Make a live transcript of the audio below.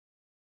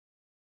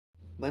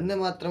Vande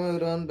Mataram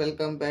everyone,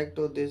 welcome back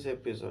to this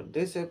episode.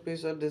 This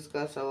episode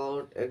discuss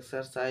about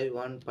exercise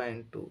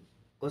 1.2.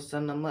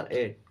 Question number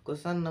 8.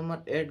 Question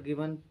number 8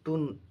 given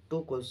two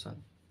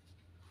question.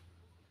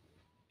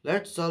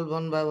 Let's solve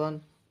one by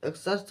one.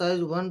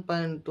 Exercise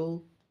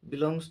 1.2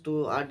 belongs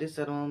to R.D.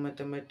 Sharma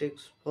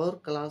Mathematics for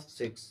class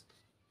 6.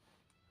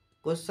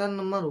 Question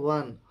number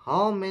 1.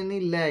 How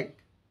many lakh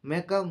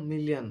make a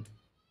million?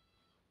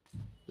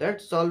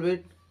 Let's solve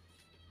it.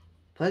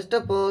 First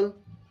of all,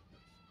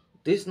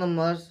 these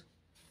numbers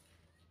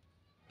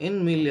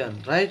in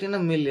million. Write in a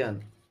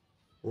million.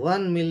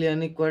 1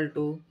 million equal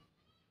to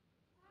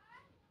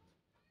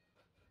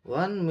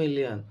 1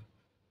 million.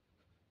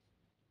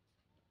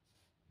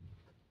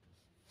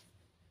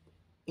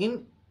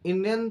 In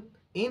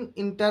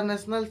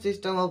international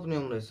system of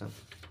numeration,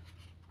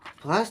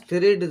 first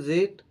three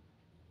digit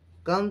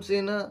comes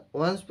in a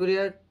ones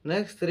period,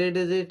 next three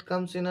digit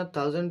comes in a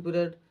thousand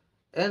period,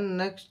 and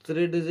next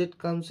three digit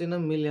comes in a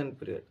million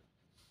period.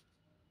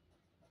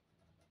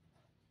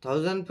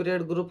 Thousand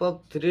period group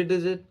of three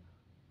digit,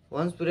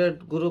 ones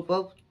period group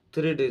of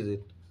three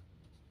digit,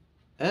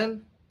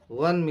 and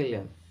 1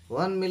 million.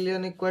 1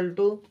 million equal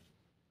to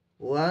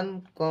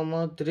 1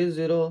 comma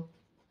 30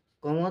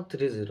 comma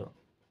 30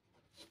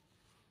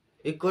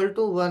 equal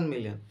to 1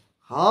 million.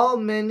 How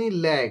many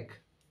lakh?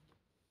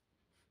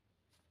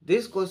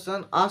 This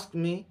question asked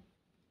me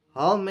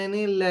how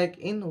many lakh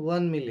in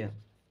 1 million.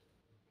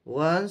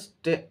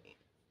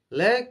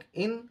 Lakh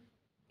in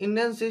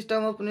Indian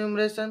system of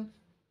numeration,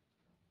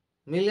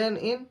 million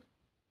in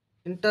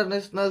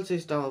international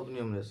system of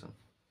numeration.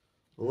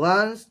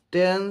 Ones,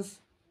 tens,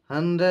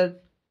 hundred,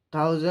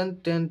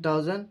 thousand,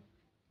 10,000,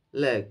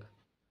 lakh.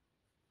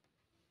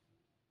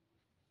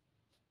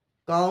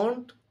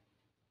 Count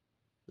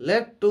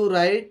left to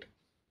right,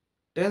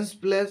 tens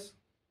place,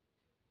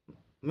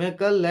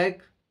 make a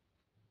lakh.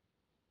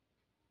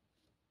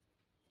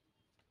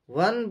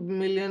 1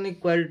 million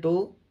equal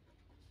to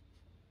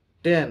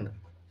 10.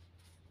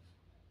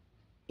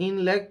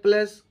 In lakh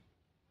place,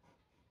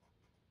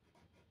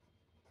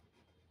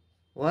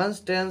 ones,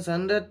 tens,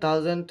 hundred,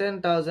 thousand,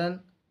 10,000,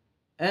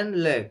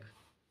 and lakh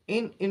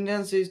in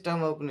Indian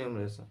system of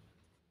numeration.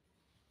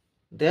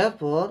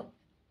 Therefore,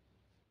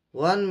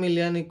 1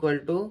 million equal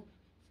to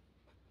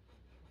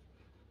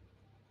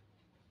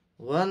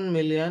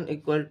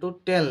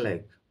 10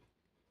 lakh.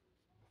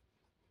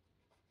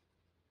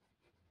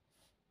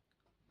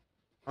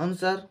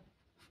 Answer.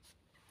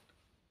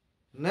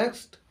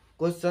 Next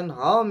question,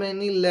 how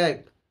many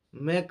lakh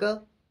make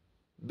a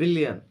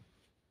billion?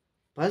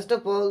 First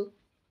of all,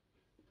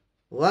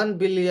 1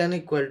 billion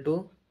equal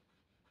to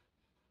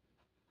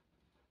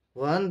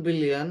 1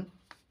 billion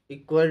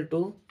equal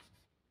to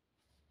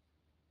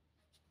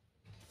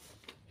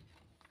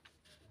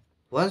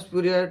ones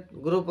period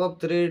group of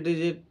 3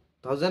 digit,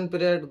 thousand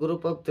period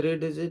group of 3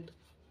 digit,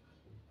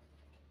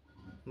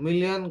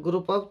 million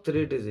group of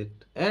 3 digit,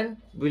 and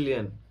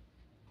billion.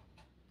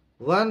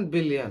 1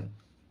 billion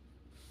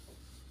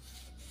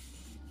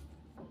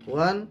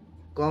 1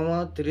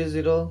 comma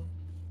 30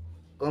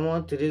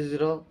 comma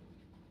 30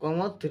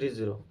 comma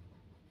 30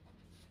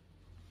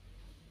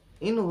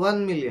 in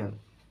 1 million.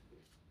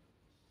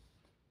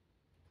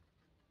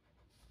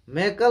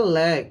 Make a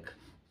lakh.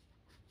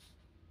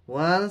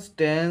 Ones,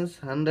 tens,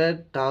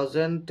 hundred,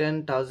 thousand,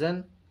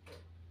 10,000,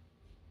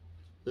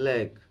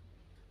 lakh.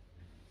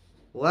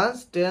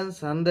 Ones, tens,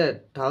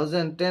 hundred,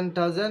 thousand,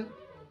 10,000,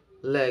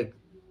 lakh.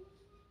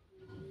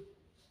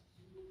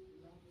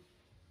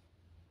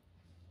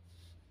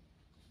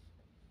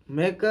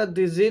 Make a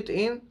digit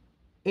in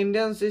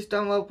Indian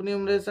system of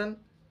numeration.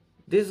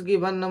 This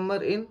given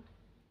number in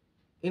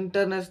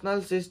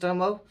international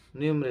system of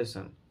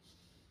numeration.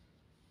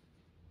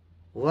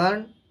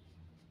 1,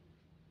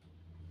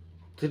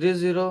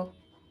 30,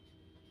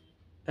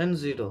 and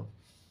 0.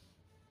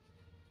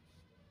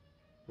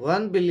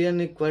 1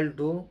 billion equal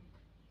to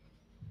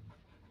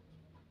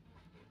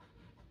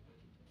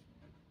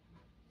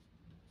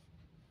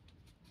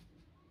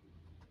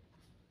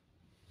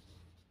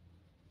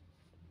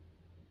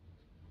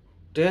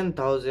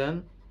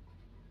 10,000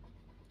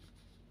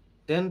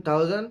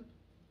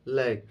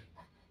 lakh.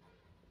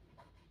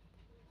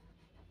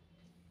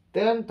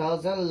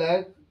 10,000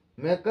 lakh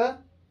make a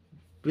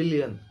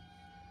billion.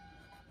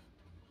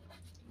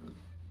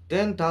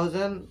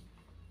 10,000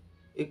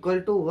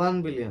 equal to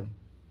 1 billion.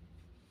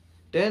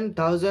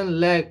 10,000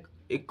 lakh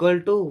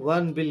equal to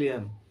 1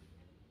 billion.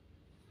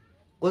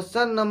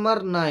 Question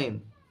number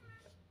 9.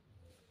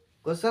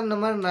 Question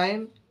number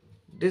 9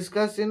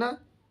 discuss in a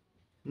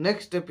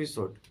next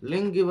episode.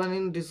 Link given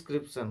in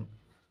description.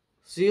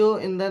 See you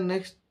in the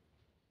next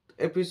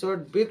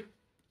episode with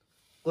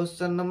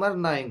question number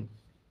 9.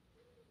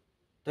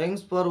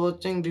 Thanks for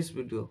watching this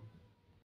video.